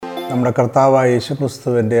നമ്മുടെ കർത്താവായ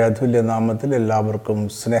യേശുക്രിസ്തുവിൻ്റെ അതുല്യ നാമത്തിൽ എല്ലാവർക്കും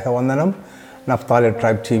സ്നേഹവന്ദനം. നഫ്താലി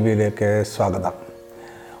ട്രൈബ് ടിവിയിലേക്ക് സ്വാഗതം.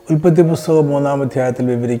 ഉൽപ്പത്തി പുസ്തകം 3-ാം അധ്യായത്തിൽ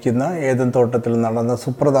വിവരിക്കുന്ന ഏദൻ തോട്ടത്തിൽ നടന്ന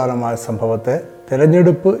സുപ്രധാനമായ സംഭവത്തെ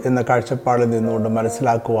തിരഞ്ഞെടുപ്പ് എന്ന കാഴ്ചപ്പാടിൽ നിന്നുകൊണ്ട്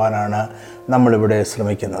മനസ്സിലാക്കുവാനാണ് നമ്മളിവിടെ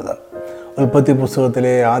ശ്രമിക്കുന്നത്. ഉൽപ്പത്തി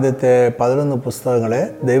പുസ്തകത്തിലെ ആദ്യത്തെ 11 പുസ്തകങ്ങളെ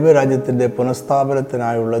ദൈവരാജ്യത്തിൻ്റെ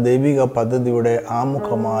പുനഃസ്ഥാപനത്തിനായുള്ള ദൈവിക പദ്ധതിയുടെ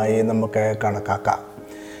ആമുഖമായി നമുക്ക് കണക്കാക്കാം.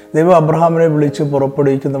 ദൈവം അബ്രഹാമിനെ വിളിച്ച്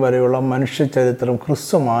പുറപ്പെടുവിക്കുന്ന വരെയുള്ള മനുഷ്യ ചരിത്രം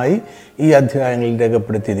ഹ്രസ്വമായി ഈ അധ്യായങ്ങളിൽ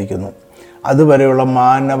രേഖപ്പെടുത്തിയിരിക്കുന്നു. അതുവരെയുള്ള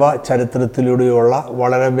മാനവ ചരിത്രത്തിലൂടെയുള്ള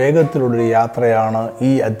വളരെ വേഗത്തിലുള്ള യാത്രയാണ്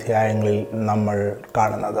ഈ അധ്യായങ്ങളിൽ നമ്മൾ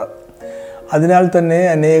കാണുന്നത്. അതിനാൽ തന്നെ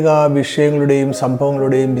അനേക വിഷയങ്ങളുടെയും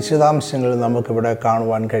സംഭവങ്ങളുടെയും വിശദാംശങ്ങൾ നമുക്കിവിടെ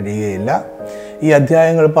കാണുവാൻ കഴിയുകയില്ല. ഈ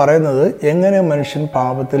അധ്യായങ്ങൾ പറയുന്നത് എങ്ങനെ മനുഷ്യൻ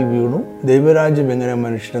പാപത്തിൽ വീണു, ദൈവരാജ്യം എങ്ങനെ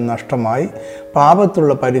മനുഷ്യന് നഷ്ടമായി,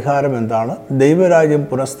 പാപത്തുള്ള പരിഹാരം എന്താണ്, ദൈവരാജ്യം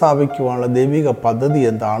പുനഃസ്ഥാപിക്കുവാനുള്ള ദൈവിക പദ്ധതി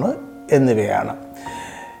എന്താണ് എന്നിവയാണ്.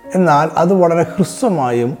 എന്നാൽ അത് വളരെ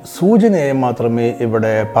ഹ്രസ്വമായും സൂചനയായും മാത്രമേ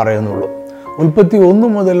ഇവിടെ പറയുന്നുള്ളൂ. ഉൽപ്പത്തി 1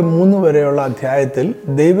 മുതൽ 3 വരെയുള്ള അധ്യായത്തിൽ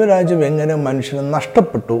ദൈവരാജ്യം എങ്ങനെ മനുഷ്യന്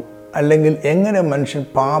നഷ്ടപ്പെട്ടു, അല്ലെങ്കിൽ എങ്ങനെ മനുഷ്യൻ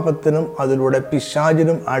പാപത്തിനും അതിലൂടെ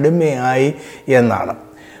പിശാചിനും അടിമയായി എന്നാണ്.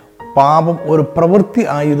 പാപം ഒരു പ്രവൃത്തി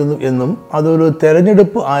ആയിരുന്നു എന്നും അതൊരു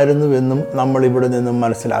തെരഞ്ഞെടുപ്പ് ആയിരുന്നുവെന്നും നമ്മൾ ഇവിടെ നിന്നും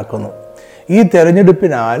മനസ്സിലാക്കുന്നു. ഈ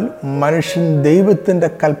തെരഞ്ഞെടുപ്പിനാൽ മനുഷ്യൻ ദൈവത്തിൻ്റെ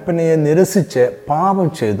കൽപ്പനയെ നിരസിച്ച് പാപം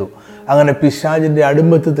ചെയ്തു. അങ്ങനെ പിശാചിൻ്റെ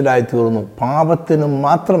അടിമത്തത്തിലായി തീർന്നു. പാപത്തിന്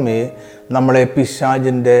മാത്രമേ നമ്മളെ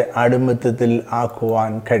പിശാചിൻ്റെ അടിമത്തത്തിൽ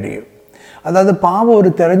ആക്കുവാൻ കഴിയൂ. അതായത് പാപം ഒരു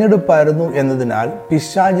തെരഞ്ഞെടുപ്പായിരുന്നു എന്നതിനാൽ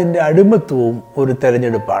പിശാചിൻ്റെ അടിമത്വവും ഒരു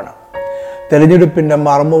തെരഞ്ഞെടുപ്പാണ്. തെരഞ്ഞെടുപ്പിൻ്റെ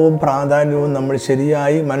മർമ്മവും പ്രാധാന്യവും നമ്മൾ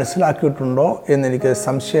ശരിയായി മനസ്സിലാക്കിയിട്ടുണ്ടോ എന്നെനിക്ക്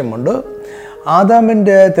സംശയമുണ്ട്.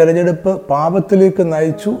 ആദാമിൻ്റെ തെരഞ്ഞെടുപ്പ് പാപത്തിലേക്ക്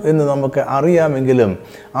നയിച്ചു എന്ന് നമുക്ക് അറിയാമെങ്കിലും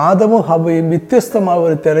ആദമും ഹവ്വയും വ്യത്യസ്തമായ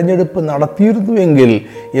ഒരു തെരഞ്ഞെടുപ്പ് നടത്തിയിരുന്നുവെങ്കിൽ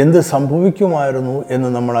എന്ത് സംഭവിക്കുമായിരുന്നു എന്ന്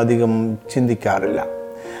നമ്മൾ അധികം ചിന്തിക്കാറില്ല.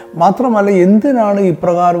 മാത്രമല്ല, എന്തിനാണ്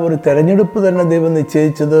ഇപ്രകാരം ഒരു തെരഞ്ഞെടുപ്പ് തന്നെ ദൈവം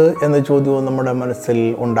നിശ്ചയിച്ചത് എന്ന ചോദ്യവും നമ്മുടെ മനസ്സിൽ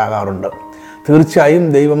ഉണ്ടാകാറുണ്ട്. തീർച്ചയായും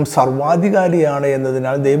ദൈവം സർവാധികാരിയാണ്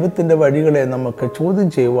എന്നതിനാൽ ദൈവത്തിൻ്റെ വഴികളെ നമുക്ക് ചോദ്യം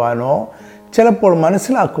ചെയ്യുവാനോ ചിലപ്പോൾ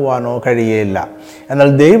മനസ്സിലാക്കുവാനോ കഴിയുകയില്ല. എന്നാൽ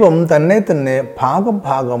ദൈവം തന്നെ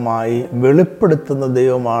ഭാഗമായി വെളിപ്പെടുത്തുന്ന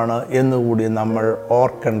ദൈവമാണ് എന്നുകൂടി നമ്മൾ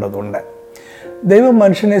ഓർക്കേണ്ടതുണ്ട്. ദൈവം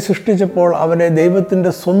മനുഷ്യനെ സൃഷ്ടിച്ചപ്പോൾ അവനെ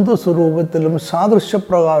ദൈവത്തിൻ്റെ സ്വന്തം സ്വരൂപത്തിലും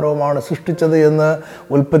സാദൃശ്യപ്രകാരവുമാണ് സൃഷ്ടിച്ചത് എന്ന്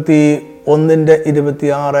ഉൽപ്പത്തി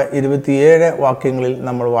 1:26-27 വാക്യങ്ങളിൽ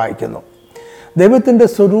നമ്മൾ വായിക്കുന്നു. ദൈവത്തിൻ്റെ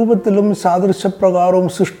സ്വരൂപത്തിലും സാദൃശ്യപ്രകാരവും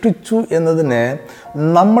സൃഷ്ടിച്ചു എന്നതിന്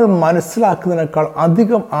നമ്മൾ മനസ്സിലാക്കുന്നതിനേക്കാൾ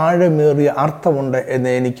അധികം ആഴമേറിയ അർത്ഥമുണ്ട് എന്ന്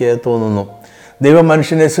എനിക്ക് തോന്നുന്നു. ദൈവം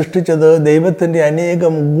മനുഷ്യനെ സൃഷ്ടിച്ചത് ദൈവത്തിൻ്റെ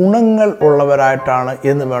അനേകം ഗുണങ്ങൾ ഉള്ളവരായിട്ടാണ്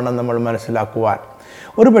എന്ന് വേണം നമ്മൾ മനസ്സിലാക്കുവാൻ.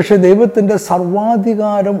 ഒരുപക്ഷെ ദൈവത്തിൻ്റെ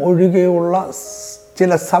സർവാധികാരം ഒഴികെയുള്ള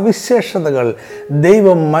ചില സവിശേഷതകൾ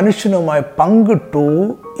ദൈവം മനുഷ്യനുമായി പങ്കിട്ടു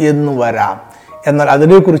എന്ന് വരാം. എന്നാൽ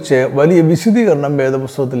അതിനെക്കുറിച്ച് വലിയ വിശദീകരണം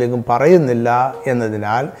വേദപുസ്തകത്തിലേക്കും പറയുന്നില്ല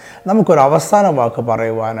എന്നതിനാൽ നമുക്കൊരു അവസാന വാക്ക്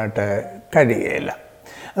പറയുവാനായിട്ട് കഴിയുകയില്ല.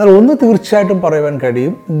 എന്നാൽ ഒന്ന് തീർച്ചയായിട്ടും പറയുവാൻ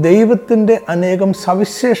കഴിയും, ദൈവത്തിൻ്റെ അനേകം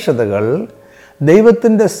സവിശേഷതകൾ,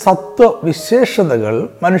 ദൈവത്തിൻ്റെ സത്വവിശേഷതകൾ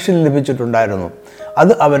മനുഷ്യന് ലഭിച്ചിട്ടുണ്ടായിരുന്നു.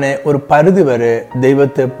 അത് അവനെ ഒരു പരിധിവരെ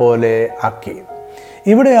ദൈവത്തെ പോലെ ആക്കി.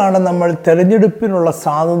 ഇവിടെയാണ് നമ്മൾ തിരഞ്ഞെടുപ്പിനുള്ള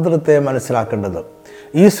സ്വാതന്ത്ര്യത്തെ മനസ്സിലാക്കേണ്ടത്.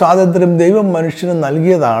 ഈ സ്വാതന്ത്ര്യം ദൈവം മനുഷ്യന്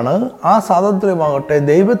നൽകിയതാണ്. ആ സ്വാതന്ത്ര്യമാകട്ടെ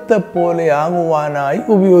ദൈവത്തെ പോലെ ആകുവാനായി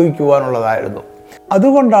ഉപയോഗിക്കുവാനുള്ളതായിരുന്നു.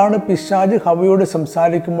 അതുകൊണ്ടാണ് പിശാച് ഹവ്വയോട്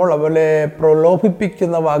സംസാരിക്കുമ്പോൾ അവളെ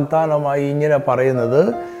പ്രലോഭിപ്പിക്കുന്ന വാഗ്ദാനമായി ഇങ്ങനെ പറയുന്നത്,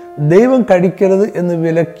 ദൈവം കഴിക്കരുത് എന്ന്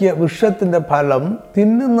വിലക്കിയ വൃക്ഷത്തിൻ്റെ ഫലം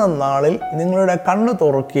തിന്നുന്ന നാളിൽ നിങ്ങളുടെ കണ്ണ്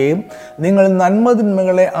തുറക്കുകയും നിങ്ങൾ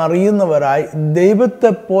നന്മതിന്മകളെ അറിയുന്നവരായി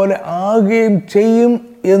ദൈവത്തെ പോലെ ആകുകയും ചെയ്യും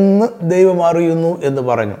എന്ന് ദൈവം അറിയുന്നു എന്ന്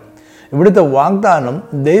പറഞ്ഞു. ഇവിടുത്തെ വാഗ്ദാനം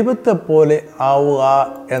ദൈവത്തെ പോലെ ആവുക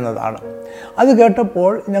എന്നതാണ്. അത്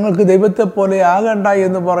കേട്ടപ്പോൾ ഞങ്ങൾക്ക് ദൈവത്തെ പോലെ ആകണ്ട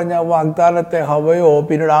എന്ന് പറഞ്ഞ വാഗ്ദാനത്തെ ഹവ്വയോ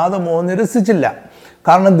പിന്നീട് ആദമോ നിരസിച്ചില്ല.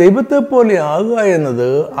 കാരണം ദൈവത്തെ പോലെ ആകുക എന്നത്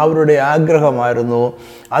അവരുടെ ആഗ്രഹമായിരുന്നു.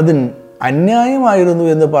 അതിന് അന്യായമായിരുന്നു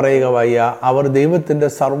എന്ന് പറയുക വയ്യ. അവർ ദൈവത്തിൻ്റെ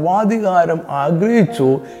സർവാധികാരം ആഗ്രഹിച്ചു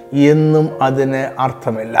എന്നും അതിന്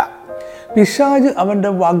അർത്ഥമില്ല. പിശാച്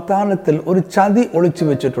അവൻ്റെ വാഗ്ദാനത്തിൽ ഒരു ചതി ഒളിച്ചു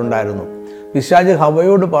വെച്ചിട്ടുണ്ടായിരുന്നു. പിശാച്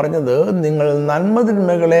ഹവ്വയോട് പറഞ്ഞത്, നിങ്ങൾ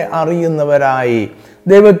നന്മതിന്മകളെ അറിയുന്നവരായി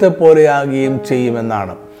ദൈവത്തെ പോലെയാകുകയും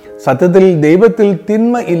ചെയ്യുമെന്നാണ്. സത്യത്തിൽ ദൈവത്തിൽ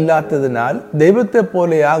തിന്മ ഇല്ലാത്തതിനാൽ ദൈവത്തെ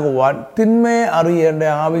പോലെയാകുവാൻ തിന്മയെ അറിയേണ്ട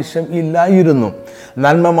ആവശ്യം ഇല്ലായിരുന്നു.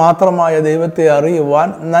 നന്മ മാത്രമായ ദൈവത്തെ അറിയുവാൻ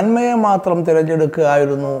നന്മയെ മാത്രം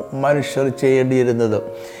തിരഞ്ഞെടുക്കുകയായിരുന്നു മനുഷ്യർ ചെയ്യേണ്ടിയിരുന്നത്.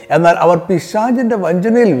 എന്നാൽ അവർ പിശാചിൻ്റെ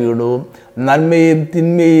വഞ്ചനയിൽ വീണു നന്മയും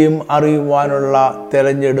തിന്മയും അറിയുവാനുള്ള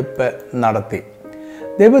തിരഞ്ഞെടുപ്പ് നടത്തി.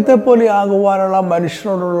 ദൈവത്തെ പോലെ ആകുവാനുള്ള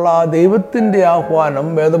മനുഷ്യനോടുള്ള ദൈവത്തിൻ്റെ ആഹ്വാനം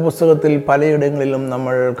വേദപുസ്തകത്തിൽ പലയിടങ്ങളിലും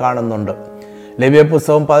നമ്മൾ കാണുന്നുണ്ട്. ലേവ്യ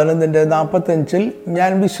പുസ്തകം 11:45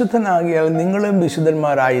 ഞാൻ വിശുദ്ധനാകിയാൽ നിങ്ങളും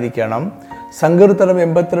വിശുദ്ധന്മാരായിരിക്കണം. സങ്കീർത്തനം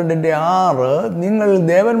 82:6 നിങ്ങൾ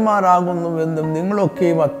ദേവന്മാരാകുന്നുവെന്നും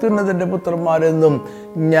നിങ്ങളൊക്കെയും അത്യുന്നതൻ്റെ പുത്രന്മാരെന്നും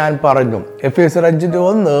ഞാൻ പറഞ്ഞു. എഫേസ്യർ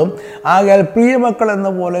 5:1 ആകയാൽ പ്രിയമക്കൾ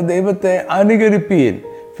എന്ന പോലെ ദൈവത്തെ അനുകരിപ്പീൻ.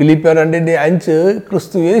 ഫിലിപ്പിയർ 2:5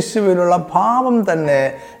 ക്രിസ്തു യേശുവിനുള്ള ഭാവം തന്നെ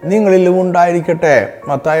നിങ്ങളിലും ഉണ്ടായിരിക്കട്ടെ.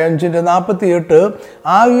 മത്തായി 5:48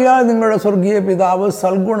 ആകയാൽ നിങ്ങളുടെ സ്വർഗീയ പിതാവ്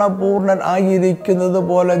സൽഗുണപൂർണൻ ആയിരിക്കുന്നത്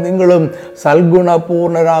പോലെ നിങ്ങളും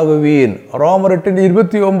സൽഗുണപൂർണരാകുവീൻ. റോമർ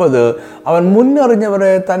 8:29 അവൻ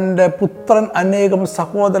മുന്നറിഞ്ഞവരെ തൻ്റെ പുത്രൻ അനേകം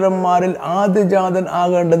സഹോദരന്മാരിൽ ആദ്യജാതൻ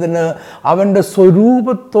ആകേണ്ടതിന് അവൻ്റെ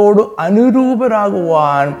സ്വരൂപത്തോട്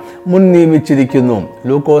അനുരൂപരാകുവാൻ മുൻ നിയമിച്ചിരിക്കുന്നു.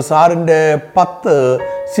 ലൂക്കോസ് 6:10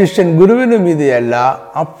 ശിഷ്യൻ ഗുരുവിന് മീതെയല്ല,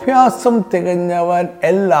 അഭ്യാസം തികഞ്ഞവൻ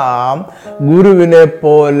എല്ലാം ഗുരുവിനെ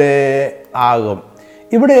പോലെ ആകും.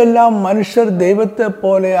 ഇവിടെയെല്ലാം മനുഷ്യർ ദൈവത്തെ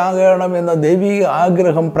പോലെ ആകണം എന്ന ദൈവിക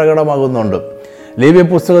ആഗ്രഹം പ്രകടമാകുന്നുണ്ട്. ലേവ്യ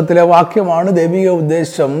പുസ്തകത്തിലെ വാക്യമാണ് ദൈവിക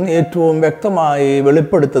ഉദ്ദേശം ഏറ്റവും വ്യക്തമായി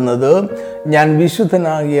വെളിപ്പെടുത്തുന്നത്. ഞാൻ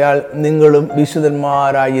വിശുദ്ധനാകിയാൽ നിങ്ങളും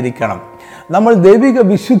വിശുദ്ധന്മാരായിരിക്കണം. നമ്മൾ ദൈവിക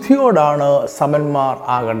വിശുദ്ധിയോടാണ് സമന്മാർ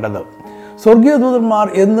ആകേണ്ടത്. സ്വർഗീയ ദൂതന്മാർ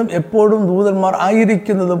എന്നും എപ്പോഴും ദൂതന്മാർ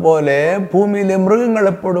ആയിരിക്കുന്നത് പോലെ, ഭൂമിയിലെ മൃഗങ്ങൾ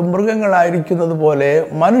എപ്പോഴും മൃഗങ്ങളായിരിക്കുന്നത് പോലെ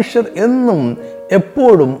മനുഷ്യർ എന്നും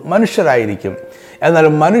എപ്പോഴും മനുഷ്യരായിരിക്കും. എന്നാൽ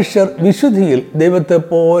മനുഷ്യർ വിശുദ്ധിയിൽ ദൈവത്തെ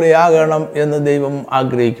പോലെയാകണം എന്ന് ദൈവം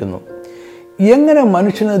ആഗ്രഹിക്കുന്നു. എങ്ങനെ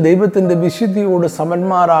മനുഷ്യന് ദൈവത്തിൻ്റെ വിശുദ്ധിയോട്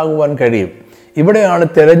സമന്മാരാകുവാൻ കഴിയും? ഇവിടെയാണ്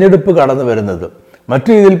തെരഞ്ഞെടുപ്പ് കടന്നു വരുന്നത്. മറ്റു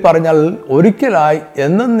രീതിയിൽ പറഞ്ഞാൽ ഒരിക്കലായി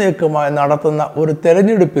എന്നേക്കുമായി നടത്തുന്ന ഒരു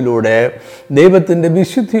തെരഞ്ഞെടുപ്പിലൂടെ ദൈവത്തിൻ്റെ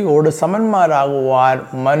വിശുദ്ധിയോട് സമന്മാരാകുവാൻ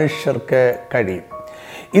മനുഷ്യർക്ക് കഴിയും.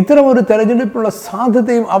 ഇത്തരം ഒരു തെരഞ്ഞെടുപ്പിനുള്ള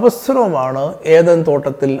സാധ്യതയും അവസരവുമാണ് ഏദൻ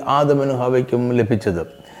തോട്ടത്തിൽ ആദമിനും ഹവ്വയ്ക്കും ലഭിച്ചത്.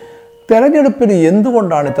 തെരഞ്ഞെടുപ്പിന്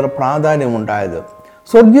എന്തുകൊണ്ടാണ് ഇത്ര പ്രാധാന്യമുണ്ടായത്?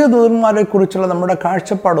 സ്വർഗീയ ദൂതന്മാരെ കുറിച്ചുള്ള നമ്മുടെ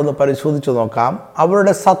കാഴ്ചപ്പാടൊന്ന് പരിശോധിച്ച് നോക്കാം.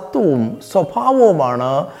 അവരുടെ സത്വവും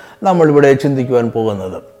സ്വഭാവവുമാണ് നമ്മളിവിടെ ചിന്തിക്കുവാൻ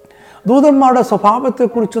പോകുന്നത്. ദൂതന്മാരുടെ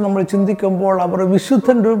സ്വഭാവത്തെക്കുറിച്ച് നമ്മൾ ചിന്തിക്കുമ്പോൾ അവർ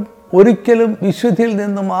വിശുദ്ധരും ഒരിക്കലും വിശുദ്ധിയിൽ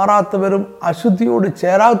നിന്ന് മാറാത്തവരും അശുദ്ധിയോട്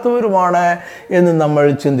ചേരാത്തവരുമാണ് എന്ന് നമ്മൾ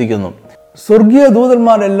ചിന്തിക്കുന്നു. സ്വർഗീയ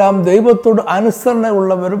ദൂതന്മാരെല്ലാം ദൈവത്തോട്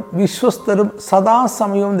അനുസരണയുള്ളവരും വിശ്വസ്തരും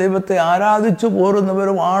സദാസമയവും ദൈവത്തെ ആരാധിച്ചു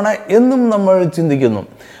പോരുന്നവരുമാണ് എന്നും നമ്മൾ ചിന്തിക്കുന്നു.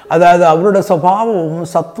 അതായത് അവരുടെ സ്വഭാവവും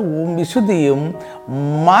സത്വവും വിശുദ്ധിയും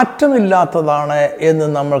മാറ്റമില്ലാത്തതാണ് എന്ന്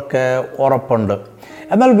നമ്മൾക്ക് ഉറപ്പുണ്ട്.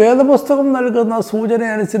 എന്നാൽ വേദപുസ്തകം നൽകുന്ന സൂചന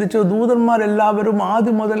അനുസരിച്ച് ദൂതന്മാരെല്ലാവരും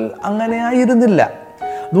ആദ്യം മുതൽ അങ്ങനെ ആയിരുന്നില്ല.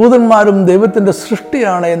 ദൂതന്മാരും ദൈവത്തിൻ്റെ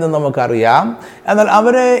സൃഷ്ടിയാണ് എന്ന് നമുക്കറിയാം. എന്നാൽ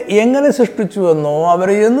അവരെ എങ്ങനെ സൃഷ്ടിച്ചുവെന്നോ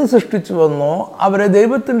അവരെ എന്ന് സൃഷ്ടിച്ചുവെന്നോ അവരെ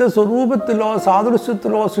ദൈവത്തിൻ്റെ സ്വരൂപത്തിലോ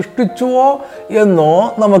സാദൃശ്യത്തിലോ സൃഷ്ടിച്ചുവോ എന്നോ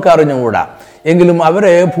നമുക്കറിഞ്ഞുകൂടാ. എങ്കിലും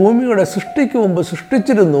അവരെ ഭൂമിയുടെ സൃഷ്ടിക്ക് മുമ്പ്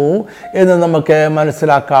സൃഷ്ടിച്ചിരുന്നു എന്ന് നമുക്ക്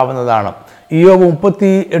മനസ്സിലാക്കാവുന്നതാണ്. ഇയ്യോബ്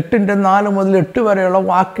 38:4-8 വരെയുള്ള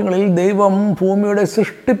വാക്യങ്ങളിൽ ദൈവം ഭൂമിയുടെ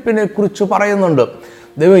സൃഷ്ടിപ്പിനെ കുറിച്ച് പറയുന്നുണ്ട്.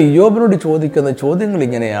 ദൈവം ഇയ്യോബിനോട് ചോദിക്കുന്ന ചോദ്യങ്ങൾ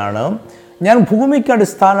ഇങ്ങനെയാണ്: ഞാൻ ഭൂമിക്ക്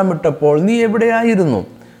അടിസ്ഥാനമിട്ടപ്പോൾ നീ എവിടെയായിരുന്നു?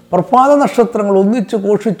 പ്രഭാത നക്ഷത്രങ്ങൾ ഒന്നിച്ച്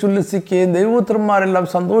ഘോഷിച്ചുല്ലസിക്കുകയും ദൈവപുത്രന്മാരെല്ലാം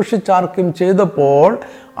സന്തോഷിച്ചാർക്കുകയും ചെയ്തപ്പോൾ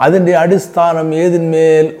അതിൻ്റെ അടിസ്ഥാനം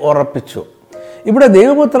ഏതിന്മേൽ ഉറപ്പിച്ചു? ഇവിടെ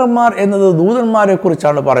ദൈവപുത്രന്മാർ എന്നത് ദൂതന്മാരെ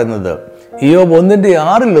കുറിച്ചാണ് പറയുന്നത്. ഇയ്യോബ്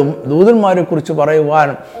 1:6 ദൂതന്മാരെ കുറിച്ച് പറയുവാൻ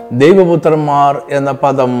ദൈവപുത്രന്മാർ എന്ന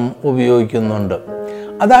പദം ഉപയോഗിക്കുന്നുണ്ട്.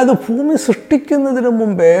 അതായത് ഭൂമി സൃഷ്ടിക്കുന്നതിന്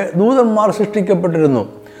മുമ്പേ ദൂതന്മാർ സൃഷ്ടിക്കപ്പെട്ടിരുന്നു.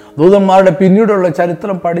 ദൂതന്മാരുടെ പിന്നീടുള്ള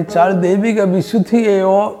ചരിത്രം പഠിച്ചാൽ ദൈവിക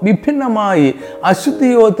വിശുദ്ധിയെയോ വിഭിന്നമായി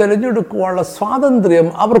അശുദ്ധിയോ തിരഞ്ഞെടുക്കുവാനുള്ള സ്വാതന്ത്ര്യം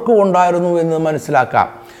അവർക്ക് ഉണ്ടായിരുന്നു എന്ന് മനസ്സിലാക്കാം.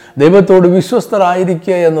 ദൈവത്തോട്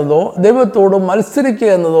വിശ്വസ്തരായിരിക്കുക എന്നതോ ദൈവത്തോട് മത്സരിക്കുക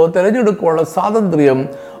എന്നതോ തിരഞ്ഞെടുക്കുവാനുള്ള സ്വാതന്ത്ര്യം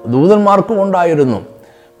ദൂതന്മാർക്കും ഉണ്ടായിരുന്നു.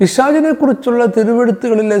 പിശാചിനെ കുറിച്ചുള്ള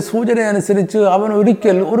തിരുവെഴുത്തുകളിലെ സൂചന അനുസരിച്ച് അവൻ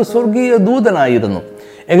ഒരിക്കൽ ഒരു സ്വർഗീയ ദൂതനായിരുന്നു.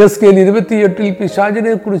 എഹെസ്കേൽ 28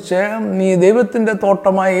 പിശാചിനെ കുറിച്ച് നീ ദൈവത്തിൻ്റെ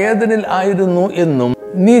തോട്ടമായ ഏദനിൽ ആയിരുന്നു എന്നും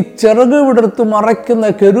നീ ചിറക് വിടർത്ത് മറയ്ക്കുന്ന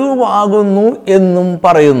കെരൂബാകുന്നു എന്നും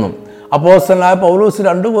പറയുന്നു. അപ്പോസ്തലനായ പൗലോസ്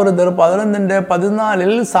 2 കൊരിന്ത്യർ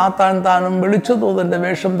 11:14 സാത്താൻ താനും വെളിച്ചദൂതന്റെ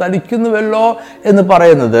വേഷം ധരിക്കുന്നുവല്ലോ എന്ന്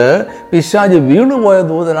പറയുന്നത് പിശാച് വീണുപോയ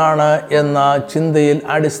ദൂതനാണ് എന്ന ചിന്തയിൽ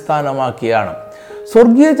അടിസ്ഥാനമാക്കിയാണ്.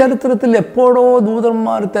 സ്വർഗീയ ചരിത്രത്തിൽ എപ്പോഴോ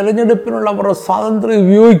ദൂതന്മാർ തെരഞ്ഞെടുപ്പിനുള്ള അവരുടെ സ്വാതന്ത്ര്യം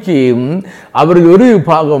ഉപയോഗിക്കുകയും അവരിൽ ഒരു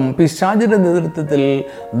വിഭാഗം പിശാചിന്റെ നേതൃത്വത്തിൽ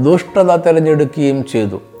ദുഷ്ടത തിരഞ്ഞെടുക്കുകയും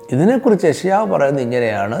ചെയ്തു. ഇതിനെക്കുറിച്ച് യെശയ്യാവ് പറയുന്നത്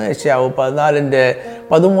ഇങ്ങനെയാണ്. യെശയ്യാവ്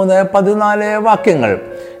 14:13-14 വാക്യങ്ങൾ: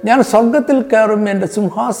 ഞാൻ സ്വർഗത്തിൽ കയറും, എൻ്റെ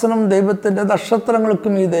സിംഹാസനം ദൈവത്തിൻ്റെ നക്ഷത്രങ്ങൾക്ക്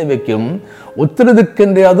മീതെ വയ്ക്കും.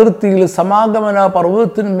 ഉത്തരദിക്കിൻ്റെ അതിർത്തിയിൽ സമാഗമന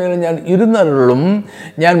പർവ്വതത്തിന്മേൽ ഞാൻ ഇരുന്നരുളും.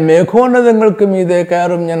 ഞാൻ മേഘോന്നതങ്ങൾക്ക് മീതെ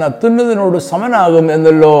കയറും, ഞാൻ അത്യുന്നതനോട് സമനാകും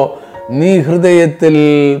എന്നല്ലോ നീ ഹൃദയത്തിൽ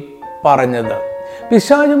പറഞ്ഞത്.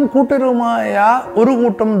 പിശാചും കൂട്ടരുമായ ഒരു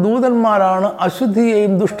കൂട്ടം ദൂതന്മാരാണ്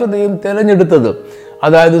അശുദ്ധിയെയും ദുഷ്ടതയും തിരഞ്ഞെടുത്തത്.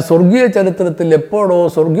 അതായത് സ്വർഗീയ ചരിത്രത്തിൽ എപ്പോഴോ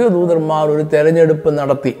സ്വർഗീയ ദൂതന്മാർ ഒരു തിരഞ്ഞെടുപ്പ്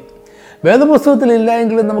നടത്തി. വേദപുസ്തകത്തിൽ ഇല്ല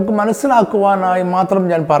എങ്കിലും നമുക്ക് മനസ്സിലാക്കുവാനായി മാത്രം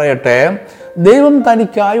ഞാൻ പറയട്ടെ. ദൈവം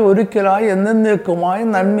തനിക്കായി ഒരിക്കലായി എന്നേക്കുമായി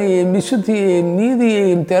നന്മയെയും വിശുദ്ധിയെയും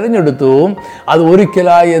നീതിയെയും തിരഞ്ഞെടുത്തു. അത്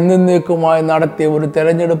ഒരിക്കലായി എന്നേക്കുമായി നടത്തിയ ഒരു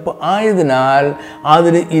തിരഞ്ഞെടുപ്പ് ആയതിനാൽ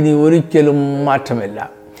അതിന് ഇനി ഒരിക്കലും മാറ്റമില്ല.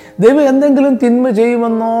 ദൈവം എന്തെങ്കിലും തിന്മ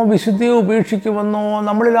ചെയ്യുമെന്നോ വിശുദ്ധിയെ ഉപേക്ഷിക്കുമെന്നോ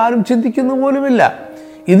നമ്മളിൽ ആരും ചിന്തിക്കുന്ന പോലുമില്ല.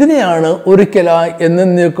 ഇതിനെയാണ് ഒരിക്കലായി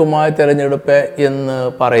എന്നേക്കുമായ തിരഞ്ഞെടുപ്പ് എന്ന്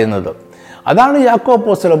പറയുന്നത്. അതാണ് യാക്കോബ്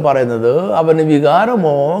അപ്പോസ്തലൻ പറയുന്നത്, അവന്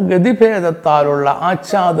വികാരമോ ഗതിഭേദത്താലുള്ള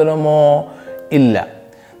ആച്ഛാദനമോ ഇല്ല.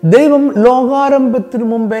 ദൈവം ലോകാരംഭത്തിനു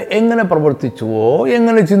മുമ്പേ എങ്ങനെ പ്രവർത്തിച്ചുവോ,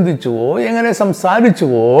 എങ്ങനെ ചിന്തിച്ചുവോ, എങ്ങനെ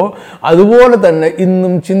സംസാരിച്ചുവോ, അതുപോലെ തന്നെ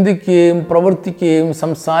ഇന്നും ചിന്തിക്കുകയും പ്രവർത്തിക്കുകയും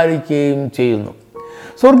സംസാരിക്കുകയും ചെയ്യുന്നു.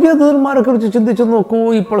 സ്വർഗീയ ദൂതന്മാരെ കുറിച്ച് ചിന്തിച്ചു നോക്കൂ.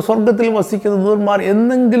 ഇപ്പോൾ സ്വർഗത്തിൽ വസിക്കുന്ന ദൂതന്മാർ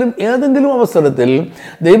ഏതെങ്കിലും അവസരത്തിൽ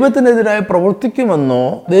ദൈവത്തിനെതിരായി പ്രവർത്തിക്കുമെന്നോ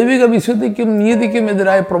ദൈവിക വിശുദ്ധിക്കും നീതിക്കും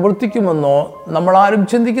എതിരായി പ്രവർത്തിക്കുമെന്നോ നമ്മളാരും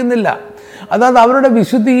ചിന്തിക്കുന്നില്ല. അതായത് അവരുടെ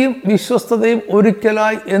വിശുദ്ധിയും വിശ്വസ്തതയും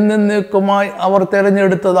ഒരിക്കലായി എന്നേക്കുമായി അവർ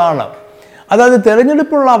തിരഞ്ഞെടുത്തതാണ്. അതായത്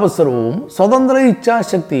തിരഞ്ഞെടുപ്പുള്ള അവസരവും സ്വതന്ത്ര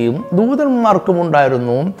ഇച്ഛാശക്തിയും ദൂതന്മാർക്കും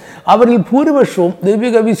ഉണ്ടായിരുന്നു. അവരിൽ ഭൂരിപക്ഷവും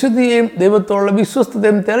ദൈവിക വിശുദ്ധിയെയും ദൈവത്തോടുള്ള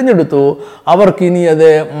വിശ്വസ്തതയും തിരഞ്ഞെടുത്തു. അവർക്കിനി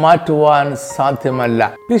അത് മാറ്റുവാൻ സാധ്യമല്ല.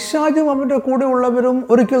 പിശാചും അവരുടെ കൂടെ ഉള്ളവരും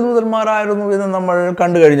ഒരിക്കൽ ദൂതന്മാരായിരുന്നു എന്ന് നമ്മൾ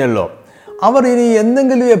കണ്ടു കഴിഞ്ഞല്ലോ. അവർ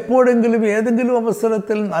ഇനി എപ്പോഴെങ്കിലും ഏതെങ്കിലും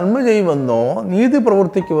അവസരത്തിൽ നന്മ ചെയ്യുമെന്നോ നീതി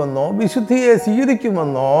പ്രവർത്തിക്കുമെന്നോ വിശുദ്ധിയെ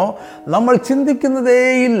സ്വീകരിക്കുമെന്നോ നമ്മൾ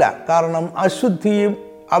ചിന്തിക്കുന്നതേയില്ല. കാരണം അശുദ്ധിയും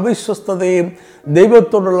അവിശ്വസ്തതയും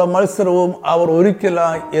ദൈവത്തോടുള്ള മത്സരവും അവർ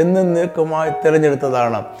ഒരിക്കലായി എന്നേക്കുമായി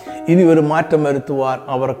തിരഞ്ഞെടുത്തതാണ്. ഇനി ഒരു മാറ്റം വരുത്തുവാൻ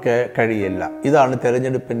അവർക്ക് കഴിയില്ല. ഇതാണ്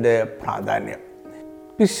തിരഞ്ഞെടുപ്പിൻ്റെ പ്രാധാന്യം.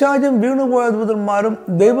 പിശാചും വീണുപോയ ദൂതന്മാരും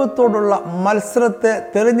ദൈവത്തോടുള്ള മത്സരത്തെ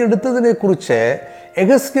തിരഞ്ഞെടുത്തതിനെ കുറിച്ച്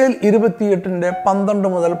എഹെസ്കേൽ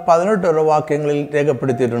 28:12 മുതൽ 18 വരെ വാക്യങ്ങളിൽ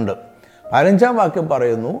രേഖപ്പെടുത്തിയിട്ടുണ്ട്. 15-ാം വാക്യം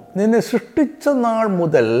പറയുന്നു, നിന്നെ സൃഷ്ടിച്ച നാൾ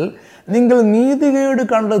മുതൽ നിങ്ങൾ നീതികേട്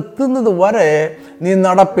കണ്ടെത്തുന്നത് വരെ നീ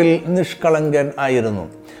നടപ്പിൽ നിഷ്കളങ്കൻ ആയിരുന്നു.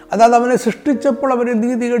 അതായത് അവനെ സൃഷ്ടിച്ചപ്പോൾ അവന്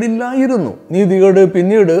നീതികേടില്ലായിരുന്നു. നീതികേട്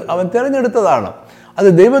പിന്നീട് അവൻ തിരഞ്ഞെടുത്തതാണ്. അത്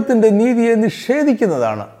ദൈവത്തിൻ്റെ നീതിയെ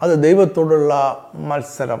നിഷേധിക്കുന്നതാണ്. അത് ദൈവത്തോടുള്ള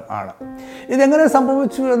മത്സരം ആണ്. ഇതെങ്ങനെ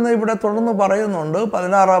സംഭവിച്ചു എന്ന് ഇവിടെ തുടർന്ന് പറയുന്നുണ്ട്.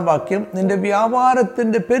 16-ാം വാക്യം, നിന്റെ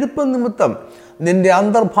വ്യാപാരത്തിൻ്റെ പെരുപ്പം നിമിത്തം നിന്റെ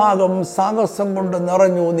അന്തർഭാഗം സാഹസം കൊണ്ട്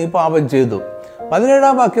നിറഞ്ഞു, നീ പാപം ചെയ്തു.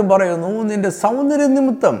 17-ാം വാക്യം പറയുന്നു, നിന്റെ സൗന്ദര്യ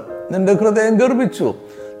നിമിത്തം നിന്റെ ഹൃദയം ഗർഭിച്ചു,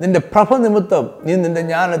 നിന്റെ പ്രഭ നിമിത്തം നീ നിന്റെ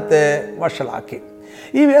ജ്ഞാനത്തെ വഷളാക്കി.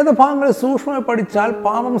 ഈ വേദഭാഗങ്ങളെ സൂക്ഷ്മമായി പഠിച്ചാൽ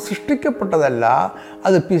പാപം സൃഷ്ടിക്കപ്പെട്ടതല്ല,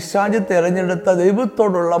 അത് പിശാച് തിരഞ്ഞെടുത്ത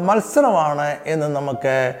ദൈവത്തോടുള്ള മത്സരമാണ് എന്ന്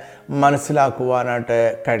നമുക്ക് മനസ്സിലാക്കുവാനായിട്ട്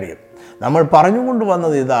കഴിയും. നമ്മൾ പറഞ്ഞുകൊണ്ട്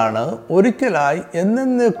വന്നത് ഇതാണ്, ഒരിക്കലായി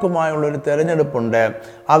എന്നേക്കുമായുള്ളൊരു തിരഞ്ഞെടുപ്പുണ്ട്.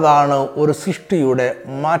 അതാണ് ഒരു സൃഷ്ടിയുടെ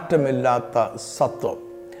മാറ്റമില്ലാത്ത സത്വം.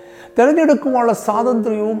 തിരഞ്ഞെടുക്കുവാനുള്ള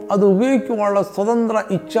സ്വാതന്ത്ര്യവും അത് ഉപയോഗിക്കുവാനുള്ള സ്വതന്ത്ര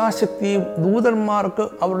ഇച്ഛാശക്തിയും ദൂതന്മാർക്ക്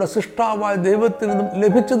അവരുടെ സൃഷ്ടാവായ ദൈവത്തിൽ നിന്നും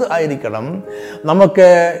ലഭിച്ചത് ആയിരിക്കണം. നമുക്ക്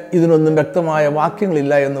ഇതിനൊന്നും വ്യക്തമായ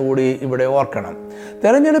വാക്യങ്ങളില്ല എന്നുകൂടി ഇവിടെ ഓർക്കണം.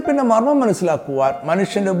 തിരഞ്ഞെടുപ്പിൻ്റെ മർമ്മം മനസ്സിലാക്കുവാൻ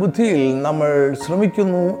മനുഷ്യൻ്റെ ബുദ്ധിയിൽ നമ്മൾ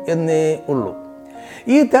ശ്രമിക്കുന്നു എന്നേ ഉള്ളൂ.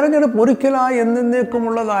 ഈ തെരഞ്ഞെടുപ്പ് ഒരിക്കലായി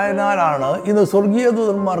എന്നേക്കുമുള്ളതായതിനാലാണ് ഇന്ന് സ്വർഗീയ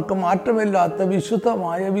ദൂതന്മാർക്ക് മാറ്റമില്ലാത്ത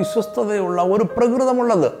വിശുദ്ധമായ വിശ്വസ്തതയുള്ള ഒരു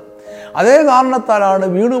പ്രകൃതമുള്ളത്. അതേ കാരണത്താലാണ്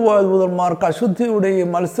വീണുപോയ ദൂതന്മാർക്ക് അശുദ്ധിയുടെയും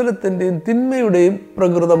മത്സരത്തിൻ്റെയും തിന്മയുടെയും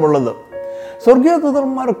പ്രകൃതമുള്ളത്. സ്വർഗീയ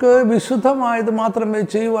ദൂതന്മാർക്ക് വിശുദ്ധമായത് മാത്രമേ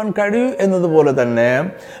ചെയ്യുവാൻ കഴിയൂ എന്നതുപോലെ തന്നെ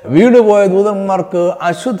വീണുപോയ ദൂതന്മാർക്ക്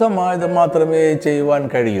അശുദ്ധമായത് മാത്രമേ ചെയ്യുവാൻ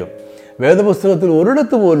കഴിയൂ. വേദപുസ്തകത്തിൽ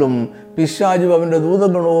ഒരിടത്ത് പോലും പിശാചും അവൻ്റെ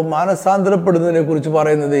ദൂതഗണവും മാനസാന്തരപ്പെടുന്നതിനെ കുറിച്ച്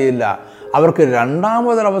പറയുന്നതേയില്ല. അവർക്ക്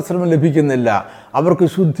രണ്ടാമതൊരവസരം ലഭിക്കുന്നില്ല. അവർക്ക്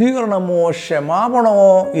ശുദ്ധീകരണമോ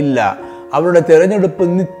ക്ഷമാപണമോ ഇല്ല. അവരുടെ തിരഞ്ഞെടുപ്പ്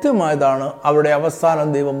നിത്യമായതാണ്. അവരുടെ അവസാനം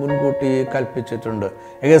ദൈവം മുൻകൂട്ടി കൽപ്പിച്ചിട്ടുണ്ട്.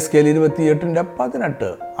 എഹെസ്കേൽ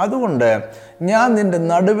 28:18. അതുകൊണ്ട് ഞാൻ നിന്റെ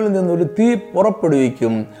നടുവിൽ നിന്നൊരു തീ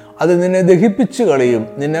പുറപ്പെടുവിക്കും, അത് നിന്നെ ദഹിപ്പിച്ചു കളയും.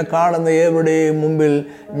 നിന്നെ കാണുന്ന ഏവരുടെയും മുമ്പിൽ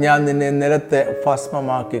ഞാൻ നിന്നെ നിലത്തെ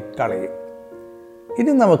ഭസ്മമാക്കി കളയും.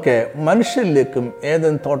 ഇനി നമുക്ക് മനുഷ്യരിലേക്കും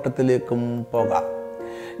ഏദൻ തോട്ടത്തിലേക്കും പോകാം.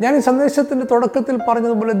 ഞാൻ ഈ സന്ദേശത്തിൻ്റെ തുടക്കത്തിൽ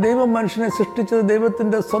പറഞ്ഞതുപോലെ ദൈവം മനുഷ്യനെ സൃഷ്ടിച്ചത്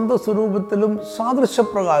ദൈവത്തിൻ്റെ സ്വന്തം സ്വരൂപത്തിലും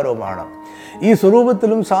സാദൃശ്യപ്രകാരവുമാണ്. ഈ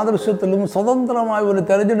സ്വരൂപത്തിലും സാദൃശ്യത്തിലും സ്വതന്ത്രമായ ഒരു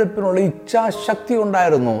തെരഞ്ഞെടുപ്പിനുള്ള ഇച്ഛാശക്തി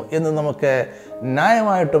ഉണ്ടായിരുന്നു എന്ന് നമുക്ക്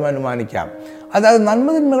ന്യായമായിട്ടും അനുമാനിക്കാം. അതായത്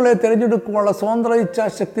നന്മതിന്മകളെ തിരഞ്ഞെടുക്കുവാനുള്ള സ്വതന്ത്ര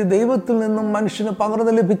ഇച്ഛാശക്തി ദൈവത്തിൽ നിന്നും മനുഷ്യന്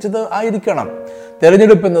പകർന്നു ലഭിച്ചത് ആയിരിക്കണം.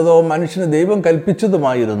 തിരഞ്ഞെടുപ്പ് എന്നതോ മനുഷ്യന് ദൈവം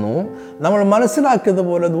കൽപ്പിച്ചതുമായിരുന്നു. നമ്മൾ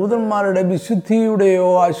മനസ്സിലാക്കിയതുപോലെ ദൂതന്മാരുടെ വിശുദ്ധിയുടെയോ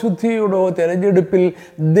അശുദ്ധിയുടെയോ തിരഞ്ഞെടുപ്പിൽ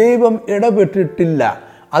ദൈവം ഇടപെട്ടിട്ടില്ല.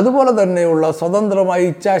 അതുപോലെ തന്നെയുള്ള സ്വതന്ത്രമായ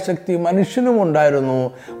ഇച്ഛാശക്തി മനുഷ്യനും ഉണ്ടായിരുന്നു.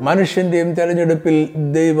 മനുഷ്യൻ്റെയും തിരഞ്ഞെടുപ്പിൽ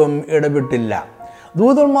ദൈവം ഇടപെട്ടില്ല.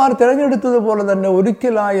 ദൂതന്മാർ തിരഞ്ഞെടുത്തതുപോലെ തന്നെ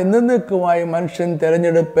ഒരിക്കലായി എന്നേക്കുമായി മനുഷ്യൻ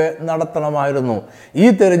തിരഞ്ഞെടുപ്പ് നടത്തണമായിരുന്നു. ഈ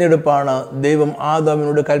തിരഞ്ഞെടുപ്പാണ് ദൈവം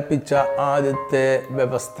ആദാമിനോട് കൽപ്പിച്ച ആദ്യത്തെ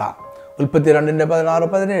വ്യവസ്ഥ. ഉൽപ്പത്തി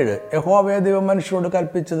 2:16-17 യഹോവയെ ദൈവം മനുഷ്യനോട്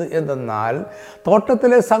കൽപ്പിച്ചത് എന്തെന്നാൽ,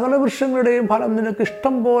 തോട്ടത്തിലെ സകല വൃക്ഷങ്ങളുടെയും ഫലം നിനക്ക്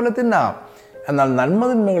ഇഷ്ടം പോലെ തിന്നാം, എന്നാൽ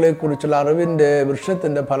നന്മതിന്മകളെക്കുറിച്ചുള്ള അറിവിൻ്റെ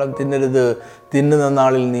വൃക്ഷത്തിൻ്റെ ഫലം തിന്നരുത്, തിന്നുന്ന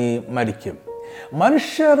നാളിൽ നീ മരിക്കും.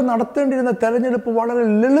 മനുഷ്യർ നടത്തേണ്ടിയിരുന്ന തെരഞ്ഞെടുപ്പ് വളരെ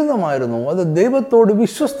ലളിതമായിരുന്നു. അത് ദൈവത്തോട്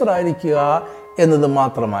വിശ്വസ്തരായിരിക്കുക എന്നത്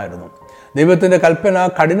മാത്രമായിരുന്നു. ദൈവത്തിൻ്റെ കൽപ്പന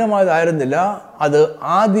കഠിനമായതായിരുന്നില്ല. അത്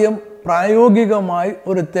ആദ്യം പ്രായോഗികമായി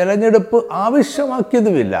ഒരു തെരഞ്ഞെടുപ്പ്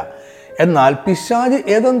ആവശ്യമാക്കിയതുമില്ല. എന്നാൽ പിശാച്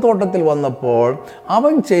ഏദൻ തോട്ടത്തിൽ വന്നപ്പോൾ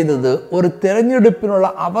അവൻ ചെയ്തത് ഒരു തിരഞ്ഞെടുപ്പിനുള്ള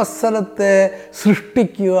അവസരത്തെ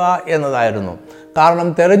സൃഷ്ടിക്കുക എന്നതായിരുന്നു. കാരണം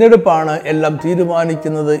തിരഞ്ഞെടുപ്പാണ് എല്ലാം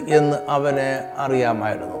തീരുമാനിക്കുന്നത് എന്ന് അവന്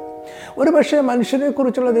അറിയാമായിരുന്നു. ഒരുപക്ഷെ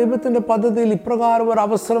മനുഷ്യനെക്കുറിച്ചുള്ള ദൈവത്തിൻ്റെ പദ്ധതിയിൽ ഇപ്രകാരം ഒരു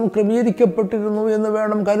അവസരം ക്രമീകരിക്കപ്പെട്ടിരുന്നു എന്ന്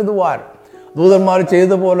വേണം കരുതുവാൻ. ദൂതന്മാർ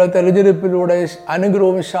ചെയ്ത പോലെ തെരഞ്ഞെടുപ്പിലൂടെ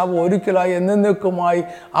അനുഗ്രഹവും ശാപവും ഒരിക്കലായി എന്നേക്കുമായി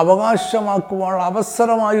അവകാശമാക്കുവാനുള്ള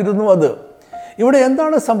അവസരമായിരുന്നു അത്. ഇവിടെ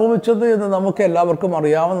എന്താണ് സംഭവിച്ചത് എന്ന് നമുക്ക് എല്ലാവർക്കും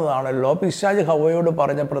അറിയാവുന്നതാണല്ലോ. പിശാച് ഹവ്വയോട്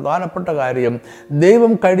പറഞ്ഞ പ്രധാനപ്പെട്ട കാര്യം,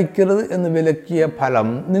 ദൈവം കഴിക്കരുത് എന്ന് വിലക്കിയ ഫലം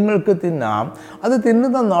നിങ്ങൾക്ക് തിന്നാം, അത്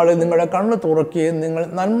തിന്നുന്ന നാളിൽ നിങ്ങളുടെ കണ്ണ് തുറക്കുകയും നിങ്ങൾ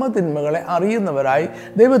നന്മ തിന്മകളെ അറിയുന്നവരായി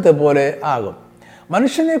ദൈവത്തെ പോലെ ആകും.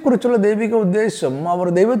 മനുഷ്യനെക്കുറിച്ചുള്ള ദൈവിക ഉദ്ദേശം അവർ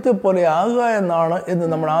ദൈവത്തെ പോലെ ആകുക എന്നാണ് എന്ന്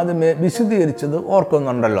നമ്മൾ ആദ്യമേ വിശദീകരിച്ചത്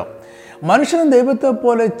ഓർക്കുന്നുണ്ടല്ലോ. മനുഷ്യൻ ദൈവത്തെ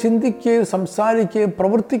പോലെ ചിന്തിക്കുകയും സംസാരിക്കുകയും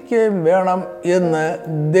പ്രവർത്തിക്കുകയും വേണം എന്ന്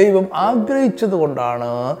ദൈവം ആഗ്രഹിച്ചത് കൊണ്ടാണ്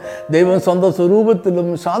ദൈവം സ്വന്തം സ്വരൂപത്തിലും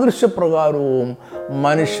സാദൃശ്യപ്രകാരവും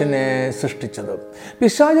മനുഷ്യനെ സൃഷ്ടിച്ചത്.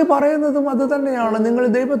 പിശാച് പറയുന്നതും അത് തന്നെയാണ്, നിങ്ങൾ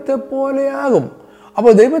ദൈവത്തെ പോലെയാകും.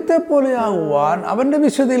 അപ്പോൾ ദൈവത്തെ പോലെയാകുവാൻ, അവൻ്റെ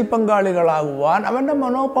വിശുദ്ധിയിൽ പങ്കാളികളാകുവാൻ, അവൻ്റെ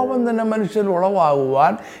മനോഭാവം തന്നെ മനുഷ്യരിൽ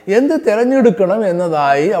ഉളവാകുവാൻ എന്ത് തിരഞ്ഞെടുക്കണം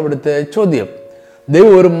എന്നതായി അവിടുത്തെ ചോദ്യം.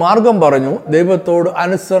 ദൈവം ഒരു മാർഗം പറഞ്ഞു. ദൈവത്തോട്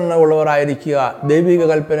അനുസരണമുള്ളവരായിരിക്കുക, ദൈവിക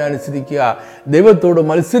കൽപ്പന അനുസരിക്കുക, ദൈവത്തോട്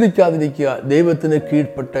മത്സരിക്കാതിരിക്കുക, ദൈവത്തിന്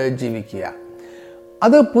കീഴ്പ്പെട്ട് ജീവിക്കുക.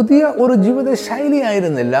 അത് പുതിയ ഒരു ജീവിത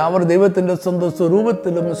ശൈലിയായിരുന്നില്ല. അവർ ദൈവത്തിൻ്റെ സ്വന്തം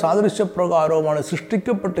സ്വരൂപത്തിലും സാദൃശ്യപ്രകാരവുമാണ്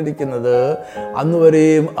സൃഷ്ടിക്കപ്പെട്ടിരിക്കുന്നത്.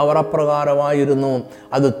 അന്നുവരെയും അവർ അപ്രകാരമായിരുന്നു.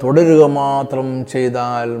 അത് തുടരുക മാത്രം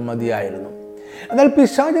ചെയ്താൽ മതിയായിരുന്നു. എന്നാൽ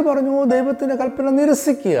പിശാച് പറഞ്ഞു, ദൈവത്തിൻ്റെ കൽപ്പന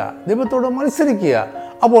നിരസിക്കുക, ദൈവത്തോട് മത്സരിക്കുക,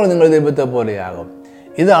 അപ്പോൾ നിങ്ങൾ ദൈവത്തെ പോലെയാകും.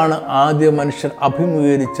 ഇതാണ് ആദ്യ മനുഷ്യർ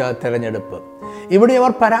അഭിമുഖീകരിച്ച തെരഞ്ഞെടുപ്പ്. ഇവിടെ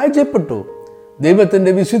അവർ പരാജയപ്പെട്ടു.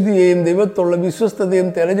 ദൈവത്തിൻ്റെ വിശുദ്ധിയെയും ദൈവത്തുള്ള വിശ്വസ്തതയും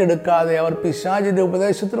തിരഞ്ഞെടുക്കാതെ അവർ പിശാചിൻ്റെ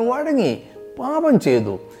ഉപദേശത്തിന് വഴങ്ങി പാപം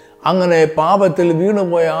ചെയ്തു. അങ്ങനെ പാപത്തിൽ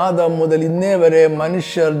വീണുപോയ ആദം മുതൽ ഇന്നേ വരെ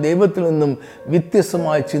മനുഷ്യർ ദൈവത്തിൽ നിന്നും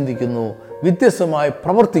വ്യത്യസ്തമായി ചിന്തിക്കുന്നു, വ്യത്യസ്തമായി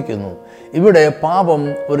പ്രവർത്തിക്കുന്നു. ഇവിടെ പാപം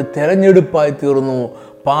ഒരു തെരഞ്ഞെടുപ്പായി തീർന്നു.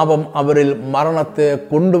 പാപം അവരിൽ മരണത്തെ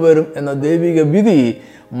കൊണ്ടുവരും എന്ന ദൈവിക വിധി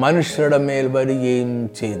മനുഷ്യരുടെ മേൽ വരികയും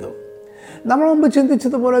ചെയ്തു. നമ്മൾ മുമ്പ്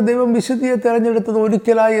ചിന്തിച്ചതുപോലെ ദൈവം വിശുദ്ധിയെ തിരഞ്ഞെടുത്തത്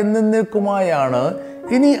ഒരിക്കലായി എന്നേക്കുമായാണ്.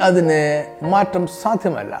 ഇനി അതിന് മാറ്റം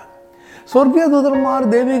സാധ്യമല്ല. സ്വർഗീയ ദൂതന്മാർ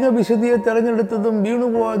ദൈവിക വിശുദ്ധിയെ തിരഞ്ഞെടുത്തതും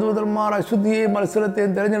വീണുപോയ ദൂതന്മാർ അശുദ്ധിയെയും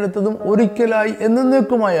മത്സരത്തെയും തിരഞ്ഞെടുത്തതും ഒരിക്കലായി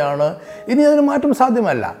എന്നേക്കുമായാണ്. ഇനി അതിന് മാറ്റം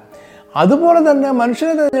സാധ്യമല്ല. അതുപോലെ തന്നെ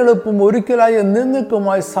മനുഷ്യന്റെ തിരഞ്ഞെടുപ്പും ഒരിക്കലായി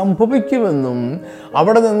എന്നേക്കുമായി സംഭവിക്കുമെന്നും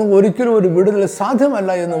അവിടെ നിന്നും ഒരിക്കലും ഒരു വിടുതൽ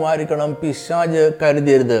സാധ്യമല്ല എന്നുമായിരിക്കണം പിശാച്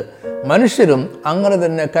കരുതിയരുത്. മനുഷ്യരും അങ്ങനെ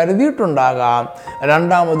തന്നെ കരുതിയിട്ടുണ്ടാകാം.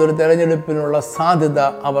 രണ്ടാമതൊരു തിരഞ്ഞെടുപ്പിനുള്ള സാധ്യത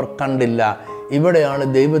അവർ കണ്ടില്ല. ഇവിടെയാണ്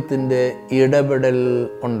ദൈവത്തിൻ്റെ ഇടപെടൽ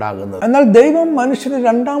ഉണ്ടാകുന്നത്. എന്നാൽ ദൈവം മനുഷ്യന്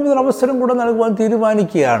രണ്ടാമതൊരു അവസരം കൂടെ നൽകുവാൻ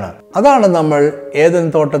തീരുമാനിക്കുകയാണ്. അതാണ് നമ്മൾ ഏദൻ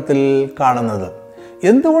തോട്ടത്തിൽ കാണുന്നത്.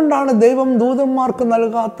 എന്തുകൊണ്ടാണ് ദൈവം ദൂതന്മാർക്ക്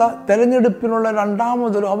നൽകാത്ത തെരഞ്ഞെടുപ്പിനുള്ള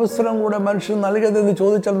രണ്ടാമതൊരു അവസരം കൂടെ മനുഷ്യൻ നൽകിയതെന്ന്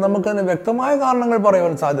ചോദിച്ചാൽ നമുക്കതിന് വ്യക്തമായ കാരണങ്ങൾ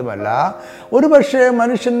പറയുവാൻ സാധ്യമല്ല. ഒരുപക്ഷെ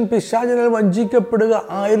മനുഷ്യൻ പിശാചിനാൽ വഞ്ചിക്കപ്പെടുക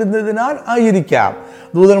ആയിരുന്നതിനാൽ ആയിരിക്കാം.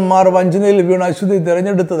 ദൂതന്മാർ വഞ്ചനയിൽ വീണ അശുദ്ധി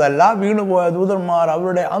തിരഞ്ഞെടുത്തതല്ല. വീണുപോയ ദൂതന്മാർ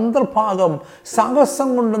അവരുടെ അന്തർഭാഗം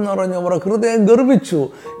സാഹസം കൊണ്ട് നിറഞ്ഞവർ ഹൃദയം ഗർവിച്ചു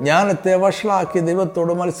ജ്ഞാനത്തെ വഷളാക്കി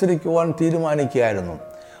ദൈവത്തോട് മത്സരിക്കുവാൻ തീരുമാനിക്കുകയായിരുന്നു.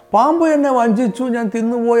 പാമ്പ് എന്നെ വഞ്ചിച്ചു, ഞാൻ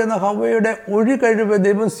തിന്നുപോയി എന്ന ഹവ്വയുടെ ഒഴികഴിവ്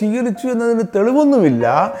ദൈവം സ്വീകരിച്ചു എന്നതിന് തെളിവൊന്നുമില്ല.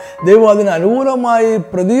 ദൈവം അതിന് അനുകൂലമായി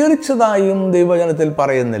പ്രതികരിച്ചതായും ദൈവജനത്തിൽ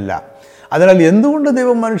പറയുന്നില്ല. അതിനാൽ എന്തുകൊണ്ട്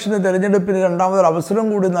ദൈവം മനുഷ്യന് തിരഞ്ഞെടുപ്പിന് രണ്ടാമതൊരു അവസരം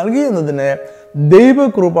കൂടി നൽകി എന്നതിന്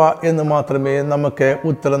ദൈവകൃപ എന്ന് മാത്രമേ നമുക്ക്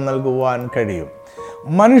ഉത്തരം നൽകുവാൻ കഴിയൂ.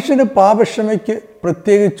 മനുഷ്യന് പാപക്ഷമയ്ക്ക്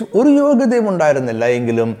പ്രത്യേകിച്ച് ഒരു യോഗ്യതയും ഉണ്ടായിരുന്നില്ല.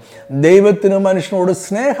 എങ്കിലും ദൈവത്തിന് മനുഷ്യനോട്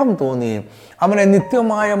സ്നേഹം തോന്നി. അവനെ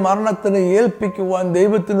നിത്യമായ മരണത്തിന് ഏൽപ്പിക്കുവാൻ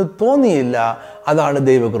ദൈവത്തിന് തോന്നിയില്ല. അതാണ്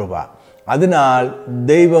ദൈവകൃപ. അതിനാൽ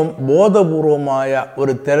ദൈവം ബോധപൂർവമായ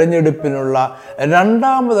ഒരു തെരഞ്ഞെടുപ്പിനുള്ള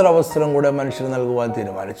രണ്ടാമതൊരവസരം കൂടെ മനുഷ്യന് നൽകുവാൻ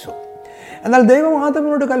തീരുമാനിച്ചു. എന്നാൽ ദൈവം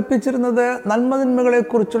ആദമിനോട് കൽപ്പിച്ചിരുന്നത്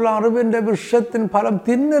നന്മതിന്മകളെക്കുറിച്ചുള്ള അറിവിൻ്റെ വൃക്ഷത്തിൻ ഫലം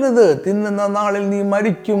തിന്നരുത്, തിന്നുന്ന നാളിൽ നീ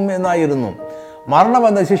മരിക്കും എന്നായിരുന്നു.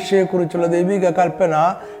 മരണമെന്ന ശിക്ഷയെക്കുറിച്ചുള്ള ദൈവിക കൽപ്പന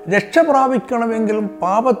രക്ഷ പ്രാപിക്കണമെങ്കിലും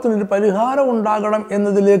പാപത്തിനൊരു പരിഹാരം ഉണ്ടാകണം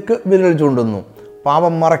എന്നതിലേക്ക് വിരൽ ചൂണ്ടുന്നു.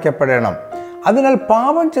 പാപം മറയ്ക്കപ്പെടണം. അതിനാൽ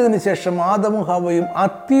പാപം ചെയ്തതിനു ശേഷം ആദമും ഹവ്വയും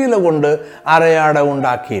അത്തിയില കൊണ്ട് അരയാട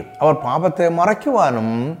ഉണ്ടാക്കി. അവർ പാപത്തെ മറയ്ക്കുവാനും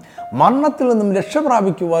മരണത്തിൽ നിന്നും രക്ഷ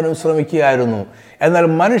പ്രാപിക്കുവാനും ശ്രമിക്കുകയായിരുന്നു. എന്നാൽ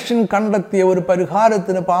മനുഷ്യൻ കണ്ടെത്തിയ ഒരു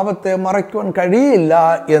പരിഹാരത്തിന് പാപത്തെ മറയ്ക്കുവാൻ കഴിയില്ല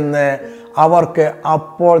എന്ന് അവർക്ക്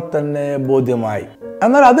അപ്പോൾ തന്നെ ബോധ്യമായി.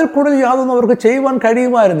 എന്നാൽ അതിൽ കൂടുതൽ യാതൊന്നും അവർക്ക് ചെയ്യുവാൻ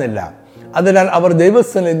കഴിയുമായിരുന്നില്ല. അതിനാൽ അവർ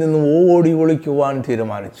ദൈവസ്ഥനിൽ നിന്നും ഓടി ഒളിക്കുവാൻ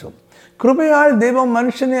തീരുമാനിച്ചു. കൃപയാൽ ദൈവം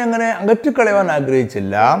മനുഷ്യനെ അങ്ങനെ അകറ്റിക്കളയാൻ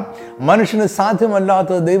ആഗ്രഹിച്ചില്ല. മനുഷ്യന്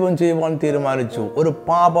സാധ്യമല്ലാത്തത് ദൈവം ചെയ്യുവാൻ തീരുമാനിച്ചു. ഒരു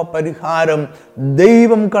പാപ പരിഹാരം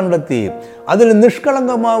ദൈവം കണ്ടെത്തി. അതിൽ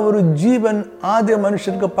നിഷ്കളങ്കമായ ഒരു ജീവൻ ആദ്യ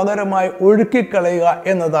മനുഷ്യർക്ക് പകരമായി ഒഴുക്കിക്കളയുക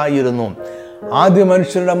എന്നതായിരുന്നു. ആദ്യ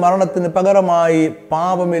മനുഷ്യരുടെ മരണത്തിന് പകരമായി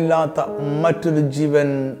പാപമില്ലാത്ത മറ്റൊരു ജീവൻ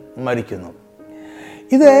മരിക്കുന്നു.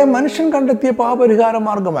 ഇത് മനുഷ്യൻ കണ്ടെത്തിയ പാപപരിഹാര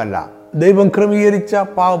മാർഗമല്ല, ദൈവം ക്രമീകരിച്ച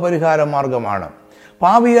പാപപരിഹാര മാർഗമാണ്.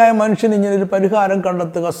 പാപിയായ മനുഷ്യന് ഇങ്ങനൊരു പരിഹാരം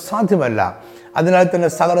കണ്ടെത്തുക സാധ്യമല്ല. അതിനാൽ തന്നെ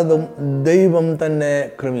സകലതും ദൈവം തന്നെ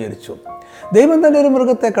ക്രമീകരിച്ചു. ദൈവം തന്നെ ഒരു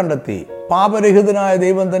മൃഗത്തെ കണ്ടെത്തി. പാപരഹിതനായ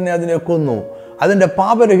ദൈവം തന്നെ അതിനെ കൊന്നു. അതിൻ്റെ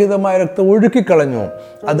പാപരഹിതമായ രക്തം ഒഴുക്കിക്കളഞ്ഞു.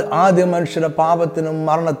 അത് ആദ്യ മനുഷ്യരുടെ പാപത്തിനും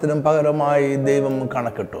മരണത്തിനും പകരമായി ദൈവം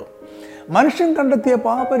കണക്കിട്ടു. മനുഷ്യൻ കണ്ടെത്തിയ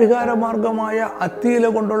പാപപരിഹാര മാർഗമായ അത്തിയില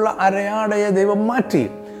കൊണ്ടുള്ള അരയാടയെ ദൈവം മാറ്റി.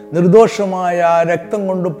 നിർദോഷമായ രക്തം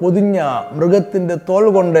കൊണ്ട് പൊതിഞ്ഞ മൃഗത്തിൻ്റെ തോൽ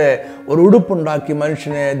കൊണ്ട് ഒരു ഉടുപ്പുണ്ടാക്കി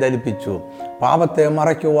മനുഷ്യനെ ധരിപ്പിച്ചു. പാപത്തെ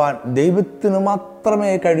മറയ്ക്കുവാൻ ദൈവത്തിന്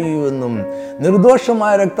മാത്രമേ കഴിയൂ എന്നും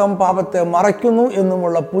നിർദോഷമായ രക്തം പാപത്തെ മറയ്ക്കുന്നു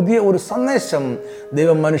എന്നുമുള്ള പുതിയ ഒരു സന്ദേശം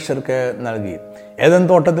ദൈവം മനുഷ്യർക്ക് നൽകി. ഏദൻ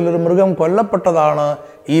തോട്ടത്തിൽ ഒരു മൃഗം കൊല്ലപ്പെട്ടതാണ്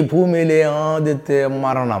ഈ ഭൂമിയിലെ ആദ്യത്തെ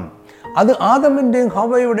മരണം. അത് ആദമിൻ്റെയും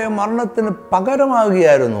ഹവ്വയുടെയും മരണത്തിന്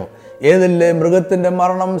പകരമാകുകയായിരുന്നു. ഏതിലെ മൃഗത്തിൻ്റെ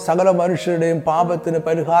മരണം സകല മനുഷ്യരുടെയും പാപത്തിന്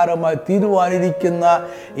പരിഹാരമായി തീരുവാനിരിക്കുന്ന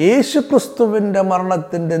യേശുക്രിസ്തുവിൻ്റെ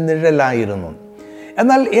മരണത്തിൻ്റെ നിഴലായിരുന്നു.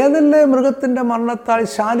 എന്നാൽ ഏതിലെ മൃഗത്തിൻ്റെ മരണത്താൽ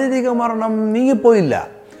ശാരീരിക മരണം നീങ്ങിപ്പോയില്ല.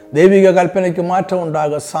 ദൈവിക കൽപ്പനയ്ക്ക് മാറ്റം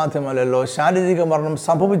ഉണ്ടാകാൻ സാധ്യമല്ലല്ലോ. ശാരീരിക മരണം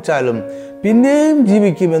സംഭവിച്ചാലും പിന്നെയും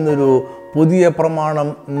ജീവിക്കുമെന്നൊരു പുതിയ പ്രമാണം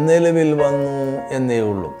നിലവിൽ വന്നു എന്നേ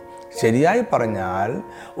ഉള്ളൂ. ശരിയായി പറഞ്ഞാൽ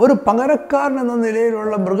ഒരു പകരക്കാരൻ എന്ന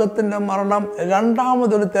നിലയിലുള്ള മൃഗത്തിൻ്റെ മരണം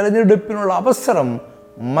രണ്ടാമതൊരു തെരഞ്ഞെടുപ്പിനുള്ള അവസരം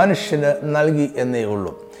മനുഷ്യന് നൽകി എന്നേ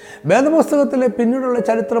ഉള്ളൂ. വേദപുസ്തകത്തിലെ പിന്നീടുള്ള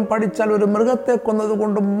ചരിത്രം പഠിച്ചാൽ ഒരു മൃഗത്തെ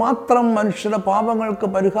കൊന്നതുകൊണ്ട് മാത്രം മനുഷ്യരുടെ പാപങ്ങൾക്ക്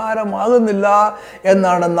പരിഹാരമാകുന്നില്ല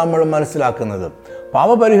എന്നാണ് നമ്മൾ മനസ്സിലാക്കുന്നത്.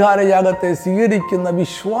 പാപപരിഹാര യാഗത്തെ സ്വീകരിക്കുന്ന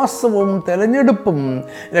വിശ്വാസവും തെരഞ്ഞെടുപ്പും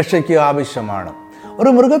രക്ഷയ്ക്ക് ആവശ്യമാണ്. ഒരു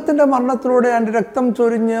മൃഗത്തിൻ്റെ മരണത്തിലൂടെ അതിൻ്റെ രക്തം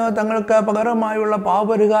ചൊരിഞ്ഞ് തങ്ങൾക്ക് പകരമായുള്ള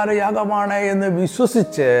പാപപരിഹാര യാഗമാണ് എന്ന്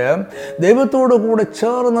വിശ്വസിച്ച് ദൈവത്തോടു കൂടെ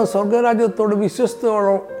ചേർന്ന് സ്വർഗരാജ്യത്തോട്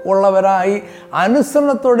വിശ്വസ്തയുള്ളവരായി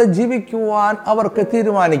അനുസരണത്തോടെ ജീവിക്കുവാൻ അവർക്ക്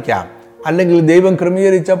തീരുമാനിക്കാം. അല്ലെങ്കിൽ ദൈവം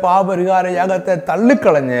ക്രമീകരിച്ച പാപപരിഹാര യാഗത്തെ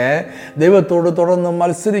തള്ളിക്കളഞ്ഞ് ദൈവത്തോട് തുടർന്ന്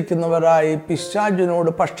മത്സരിക്കുന്നവരായി പിശാചിനോട്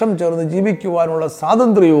പക്ഷം ചേർന്ന് ജീവിക്കുവാനുള്ള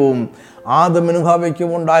സ്വാതന്ത്ര്യവും ആദമിനും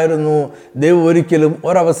ഹവ്വയ്ക്കും ഉണ്ടായിരുന്നു. ദൈവം ഒരിക്കലും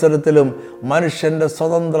ഒരവസരത്തിലും മനുഷ്യൻ്റെ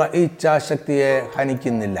സ്വതന്ത്ര ഇച്ഛാശക്തിയെ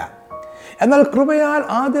ഹനിക്കുന്നില്ല. എന്നാൽ കൃപയാൽ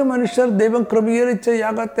ആദ്യ മനുഷ്യർ ദൈവം ക്രമീകരിച്ച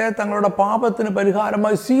യാഗത്തെ തങ്ങളുടെ പാപത്തിന്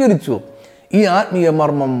പരിഹാരമായി സ്വീകരിച്ചു. ഈ ആത്മീയ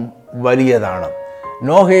മർമ്മം വലിയതാണ്.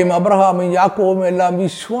 നോഹയും അബ്രഹാമും യാക്കോബും എല്ലാം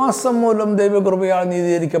വിശ്വാസം മൂലം ദൈവകൃപയാൽ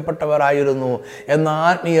നീതീകരിക്കപ്പെട്ടവരായിരുന്നു എന്ന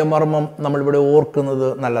ആത്മീയ മർമ്മം നമ്മളിവിടെ ഓർക്കുന്നത്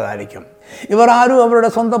നല്ലതായിരിക്കും. ഇവർ ആരും അവരുടെ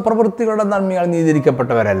സ്വന്തം പ്രവൃത്തികളുടെ നന്മയാൽ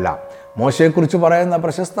നീതീകരിക്കപ്പെട്ടവരല്ല. മോശയെക്കുറിച്ച് പറയുന്ന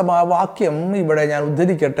പ്രശസ്തമായ വാക്യം ഇവിടെ ഞാൻ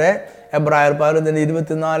ഉദ്ധരിക്കട്ടെ. എബ്രായർ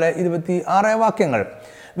 11:24-26 വാക്യങ്ങൾ.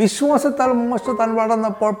 വിശ്വാസത്താൽ മോശ താൻ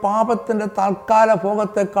വളർന്നപ്പോൾ പാപത്തിൻ്റെ താൽക്കാല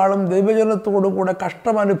ഭോഗത്തെക്കാളും ദൈവജനത്തോടു കൂടെ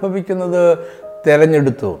കഷ്ടം അനുഭവിക്കുന്നത്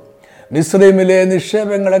തെരഞ്ഞെടുത്തു. മിസ്രൈമിലെ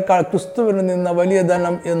നിക്ഷേപങ്ങളെക്കാൾ ക്രിസ്തുവിന് നിന്ന വലിയ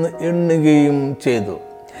ധനം എന്ന് എണ്ണുകയും ചെയ്തു.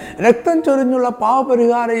 രക്തം ചൊരിഞ്ഞുള്ള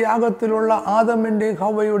പാപപരിഹാര യാഗത്തിലുള്ള ആദമിൻ്റെയും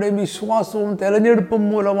ഹവ്വയുടെയും വിശ്വാസവും തെരഞ്ഞെടുപ്പും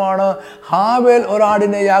മൂലമാണ് ഹാവേൽ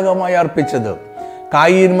ഒരാടിനെ യാഗമായി അർപ്പിച്ചത്.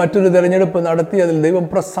 കായീൻ മറ്റൊരു തെരഞ്ഞെടുപ്പ് നടത്തി. അതിൽ ദൈവം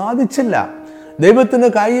പ്രസാദിച്ചില്ല. ദൈവത്തിന്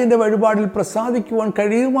കായീൻ്റെ വഴിപാടിൽ പ്രസാദിക്കുവാൻ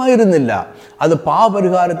കഴിയുമായിരുന്നില്ല. അത്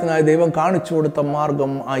പാപപരിഹാരത്തിനായി ദൈവം കാണിച്ചു കൊടുത്ത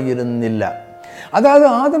മാർഗം ആയിരുന്നില്ല. അതായത്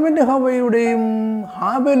ആദമിൻ്റെ ഹവ്വയുടെയും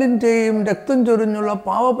ഹാബേലിൻ്റെയും രക്തം ചൊരിഞ്ഞുള്ള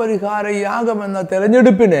പാപപരിഹാര യാഗമെന്ന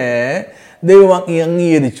തെരഞ്ഞെടുപ്പിനെ ദൈവം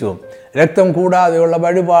അംഗീകരിച്ചു. രക്തം കൂടാതെയുള്ള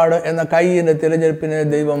വഴിപാട് എന്ന കയ്യിൻ്റെ തിരഞ്ഞെടുപ്പിനെ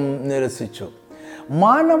ദൈവം നിരസിച്ചു.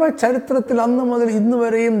 മാനവ ചരിത്രത്തിൽ അന്ന് മുതൽ ഇന്ന്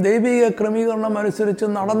വരെയും ദൈവിക ക്രമീകരണം അനുസരിച്ച്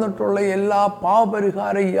നടന്നിട്ടുള്ള എല്ലാ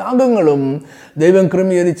പാപപരിഹാര യാഗങ്ങളും ദൈവം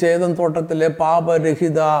ക്രമീകരിച്ച ഏദൻ തോട്ടത്തിലെ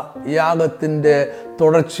പാപരഹിത യാഗത്തിൻ്റെ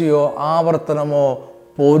തുടർച്ചയോ ആവർത്തനമോ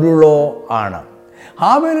പൊരുളോ ആണ്.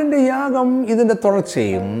 ഹാബേലിൻ്റെ യാഗം ഇതിൻ്റെ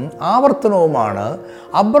തുടർച്ചയും ആവർത്തനവുമാണ്.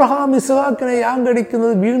 അബ്രഹാം ഇസ്ഹാക്കിനെ യാഗം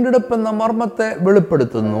കഴിക്കുന്നത് വീണ്ടെടുപ്പെന്ന മർമ്മത്തെ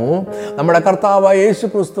വെളിപ്പെടുത്തുന്നു. നമ്മുടെ കർത്താവായ യേശു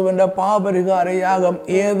ക്രിസ്തുവിൻ്റെ പാപപരിഹാര യാഗം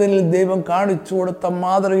ഏതെനിൽ ദൈവം കാണിച്ചു കൊടുത്ത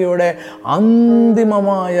മാതൃകയുടെ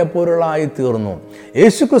അന്തിമമായ പൊരുളായി തീർന്നു.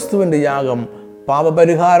 യേശു ക്രിസ്തുവിൻ്റെ യാഗം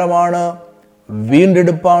പാപപരിഹാരമാണ്,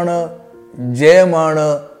 വീണ്ടെടുപ്പാണ്, ജയമാണ്,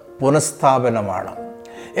 പുനഃസ്ഥാപനമാണ്.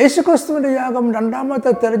 യേശുക്രിസ്തുവിൻ്റെ യാഗം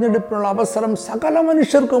രണ്ടാമത്തെ തെരഞ്ഞെടുപ്പിനുള്ള അവസരം സകല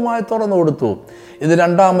മനുഷ്യർക്കുമായി തുറന്നു കൊടുത്തു. ഇത്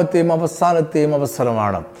രണ്ടാമത്തെയും അവസാനത്തെയും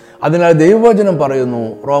അവസരമാണ്. അതിനാൽ ദൈവവചനം പറയുന്നു,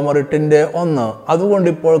 റോമർ 8:1, അതുകൊണ്ട്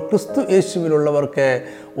ഇപ്പോൾ ക്രിസ്തു യേശുവിലുള്ളവർക്ക്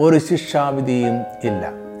ഒരു ശിക്ഷാവിധിയും ഇല്ല.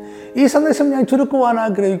 ഈ സന്ദേശം ഞാൻ ചുരുക്കുവാൻ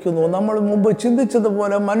ആഗ്രഹിക്കുന്നു. നമ്മൾ മുമ്പ്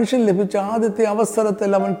ചിന്തിച്ചതുപോലെ മനുഷ്യൻ ലഭിച്ച ആദ്യത്തെ അവസരത്തിൽ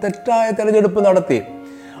അവൻ തെറ്റായ തെരഞ്ഞെടുപ്പ് നടത്തി.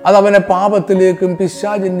 അതവനെ പാപത്തിലേക്കും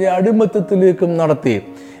പിശാചിൻ്റെ അടിമത്തത്തിലേക്കും നടത്തി.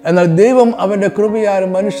 എന്നാൽ ദൈവം അവൻ്റെ കൃപയാൽ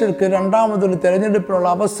മനുഷ്യർക്ക് രണ്ടാമതൊരു തെരഞ്ഞെടുപ്പിനുള്ള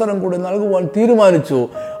അവസരം കൂടി നൽകുവാൻ തീരുമാനിച്ചു.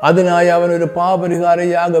 അതിനായി അവനൊരു പാപപരിഹാര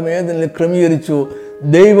യാഗം ഏതെങ്കിലും ക്രമീകരിച്ചു.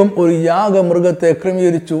 ദൈവം ഒരു യാഗമൃഗത്തെ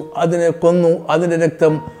ക്രമീകരിച്ചു, അതിനെ കൊന്നു, അതിൻ്റെ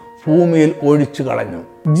രക്തം ഭൂമിയിൽ ഒഴിച്ചു കളഞ്ഞു.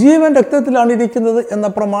 ജീവൻ രക്തത്തിലാണ് ഇരിക്കുന്നത് എന്ന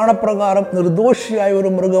പ്രമാണപ്രകാരം നിർദോഷിയായ ഒരു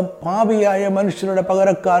മൃഗം പാപിയായ മനുഷ്യരുടെ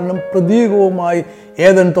പകരക്കാരനും പ്രതീകവുമായി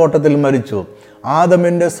ഏദൻ തോട്ടത്തിൽ മരിച്ചു.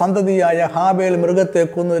 ആദമിൻ്റെ സന്തതിയായ ഹാബേൽ മൃഗത്തെ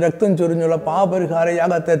കൊന്നു രക്തം ചൊരിഞ്ഞുള്ള പാപപരിഹാര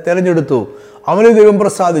യാഗത്തെ തെരഞ്ഞെടുത്തു. അവന് ദൈവം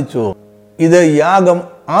പ്രസാദിച്ചു. ഇത് യാഗം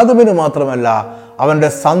ആദമിന് മാത്രമല്ല, അവൻ്റെ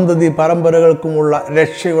സന്തതി പരമ്പരകൾക്കുമുള്ള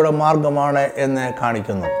രക്ഷയുടെ മാർഗമാണ് എന്ന്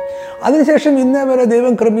കാണിക്കുന്നു. അതിനുശേഷം ഇന്നേ വരെ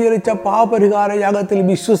ദൈവം ക്രമീകരിച്ച പാപപരിഹാര യാഗത്തിൽ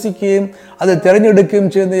വിശ്വസിക്കുകയും അത് തിരഞ്ഞെടുക്കുകയും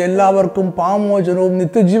ചെയ്യുന്ന എല്ലാവർക്കും പാപമോചനവും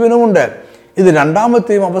നിത്യജീവനുമുണ്ട്. ഇത്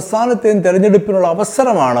രണ്ടാമത്തെയും അവസാനത്തെയും തെരഞ്ഞെടുപ്പിനുള്ള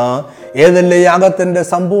അവസരമാണ്. ഏതെല്ലാം യാഗത്തിൻ്റെ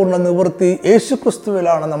സമ്പൂർണ്ണ നിവൃത്തി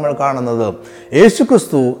യേശുക്രിസ്തുവിലാണ് നമ്മൾ കാണുന്നത്.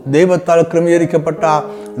 യേശുക്രിസ്തു ദൈവത്താൽ ക്രമീകരിക്കപ്പെട്ട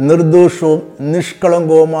നിർദോഷവും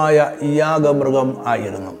നിഷ്കളങ്കവുമായ യാഗമൃഗം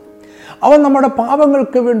ആയിരുന്നു. അവൻ നമ്മുടെ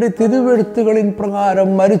പാപങ്ങൾക്ക് വേണ്ടി തിരുവെഴുത്തുകളിൻ പ്രകാരം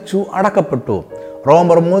മരിച്ചു അടക്കപ്പെട്ടു.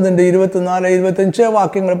 റോമർ 3:24-25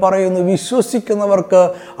 വാക്യങ്ങൾ പറയുന്നു, വിശ്വസിക്കുന്നവർക്ക്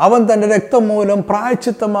അവൻ തൻ്റെ രക്തം മൂലം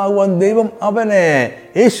പ്രായശ്ചിത്തമാകുവാൻ ദൈവം അവനെ,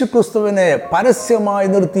 യേശുക്രിസ്തുവിനെ പരസ്യമായി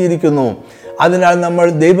നിർത്തിയിരിക്കുന്നു. അതിനാൽ നമ്മൾ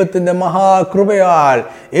ദൈവത്തിൻ്റെ മഹാകൃപയാൽ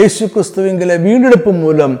യേശുക്രിസ്തുവിൻ്റെ വീണ്ടെടുപ്പ്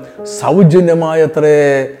മൂലം സൗജന്യമായത്രേ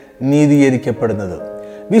നീതീകരിക്കപ്പെടുന്നത്.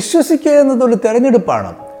 വിശ്വസിക്കുക എന്നതൊരു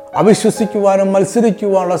തെരഞ്ഞെടുപ്പാണ്. അവിശ്വസിക്കുവാനും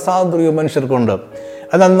മത്സരിക്കുവാനുള്ള സ്വാതന്ത്ര്യവും മനുഷ്യർക്കുണ്ട്.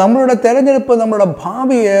 എന്നാൽ നമ്മളുടെ തെരഞ്ഞെടുപ്പ് നമ്മുടെ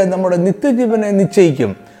ഭാവിയെ, നമ്മുടെ നിത്യജീവനെ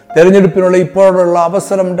നിശ്ചയിക്കും. തെരഞ്ഞെടുപ്പിനുള്ള ഇപ്പോഴുള്ള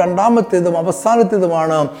അവസരം രണ്ടാമത്തേതും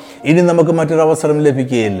അവസാനത്തേതുമാണ്. ഇനി നമുക്ക് മറ്റൊരു അവസരം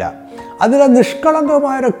ലഭിക്കുകയില്ല. അതിനാൽ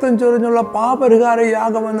നിഷ്കളങ്കമായ രക്തം ചൊരിഞ്ഞുള്ള പാപപരിഹാര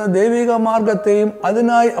യാഗമെന്ന ദൈവിക മാർഗത്തെയും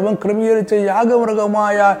അതിനായി അവൻ ക്രമീകരിച്ച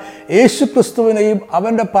യാഗമൃഗമായ യേശുക്രിസ്തുവിനെയും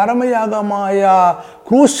അവൻ്റെ പരമയാഗമായ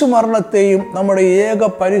ക്രൂശ് മരണത്തെയും നമ്മുടെ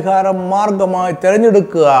ഏക പരിഹാര മാർഗമായി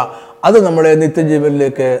തിരഞ്ഞെടുക്കുക. അത് നമ്മളെ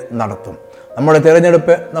നിത്യജീവനിലേക്ക് നടത്തും. നമ്മുടെ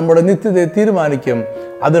തിരഞ്ഞെടുപ്പ് നമ്മുടെ നിത്യതയെ തീരുമാനിക്കും.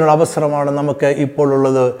 അതിനുള്ള അവസരമാണ് നമുക്ക് ഇപ്പോൾ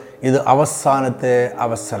ഉള്ളത്. ഇത് അവസാനത്തെ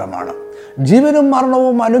അവസരമാണ്. ജീവനും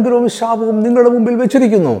മരണവും അനുഗ്രഹവും ശാപവും നിങ്ങളുടെ മുമ്പിൽ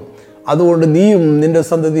വെച്ചിരിക്കുന്നു. അതുകൊണ്ട് നീയും നിന്റെ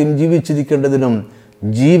സന്തതിയും ജീവിച്ചിരിക്കേണ്ടതിനും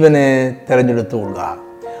ജീവനെ തിരഞ്ഞെടുത്തുകൊള്ളുക.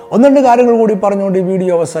 ഒന്ന് രണ്ട് കാര്യങ്ങൾ കൂടി പറഞ്ഞുകൊണ്ട് ഈ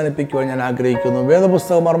വീഡിയോ അവസാനിപ്പിക്കുവാൻ ഞാൻ ആഗ്രഹിക്കുന്നു.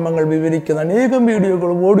 വേദപുസ്തക മർമ്മങ്ങൾ വിവരിക്കുന്ന അനേകം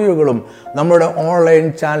വീഡിയോകളും ഓഡിയോകളും നമ്മുടെ ഓൺലൈൻ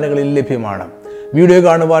ചാനലുകളിൽ ലഭ്യമാണ്. വീഡിയോ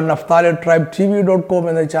കാണുവാൻ naphtalitribe.tv.com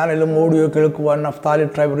എന്ന ചാനലും ഓഡിയോ കേൾക്കുവാൻ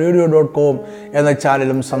naphtalitribe.radio.com എന്ന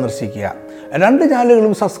ചാനലും സന്ദർശിക്കുക. രണ്ട്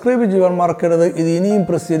ചാനലുകളും സബ്സ്ക്രൈബ് ചെയ്യുവാൻ മറക്കരുത്. ഇത് ഇനിയും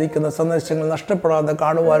പ്രസിദ്ധീകരിക്കുന്ന സന്ദേശങ്ങൾ നഷ്ടപ്പെടാതെ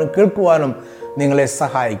കാണുവാനും കേൾക്കുവാനും നിങ്ങളെ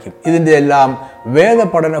സഹായിക്കും. ഇതിൻ്റെ എല്ലാം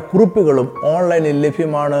വേദപഠന കുറിപ്പുകളും ഓൺലൈനിൽ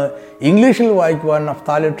ലഭ്യമാണ്. ഇംഗ്ലീഷിൽ വായിക്കുവാൻ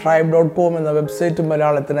naphtalitribe.com എന്ന വെബ്സൈറ്റും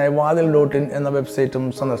മലയാളത്തിനായി വാതിൽ.in എന്ന വെബ്സൈറ്റും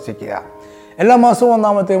സന്ദർശിക്കുക. എല്ലാ മാസവും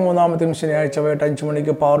ഒന്നാമത്തെയും മൂന്നാമത്തെയും ശനിയാഴ്ച വൈകിട്ട് 5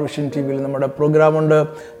 മണിക്ക് പവർ വിഷൻ TV-യിൽ നമ്മുടെ പ്രോഗ്രാമുണ്ട്.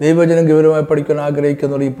 ദൈവജനം ഗൗരവമായി പഠിക്കാൻ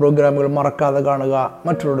ആഗ്രഹിക്കുന്നവർ ഈ പ്രോഗ്രാമുകൾ മറക്കാതെ കാണുക,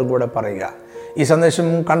 മറ്റുള്ളവരും കൂടെ പറയുക. ഈ സന്ദേശം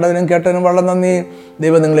കണ്ടതിനും കേട്ടതിനും വളരെ നന്ദി.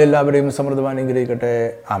 ദൈവം നിങ്ങളെല്ലാവരെയും സമൃദ്ധമായി അനുഗ്രഹിക്കട്ടെ.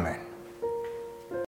 ആമേൻ.